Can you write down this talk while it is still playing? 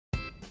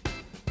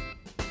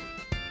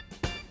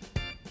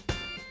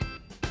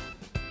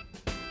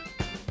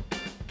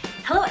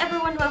Hello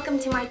everyone, welcome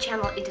to my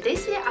channel. In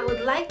today's video I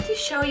would like to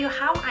show you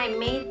how I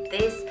made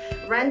this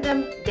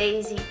random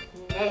daisy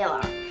nail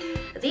art.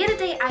 The other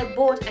day I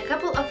bought a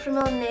couple of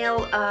RIMMEL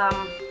Nail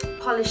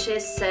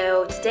polishes,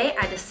 so today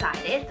I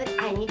decided that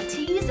I need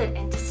to use it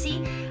and to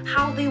see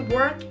how they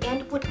work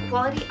and what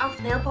quality of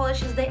nail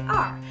polishes they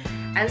are.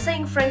 And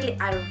saying frankly,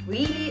 I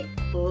really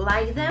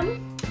like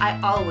them. I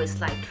always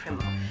liked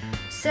RIMMEL.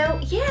 So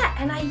yeah,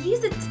 and I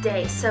used it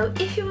today. So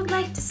if you would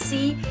like to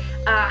see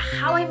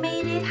how I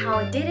made it, how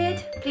I did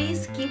it,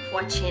 please keep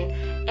watching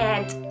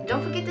and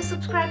don't forget to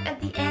subscribe at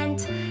the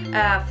end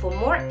for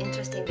more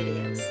interesting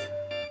videos.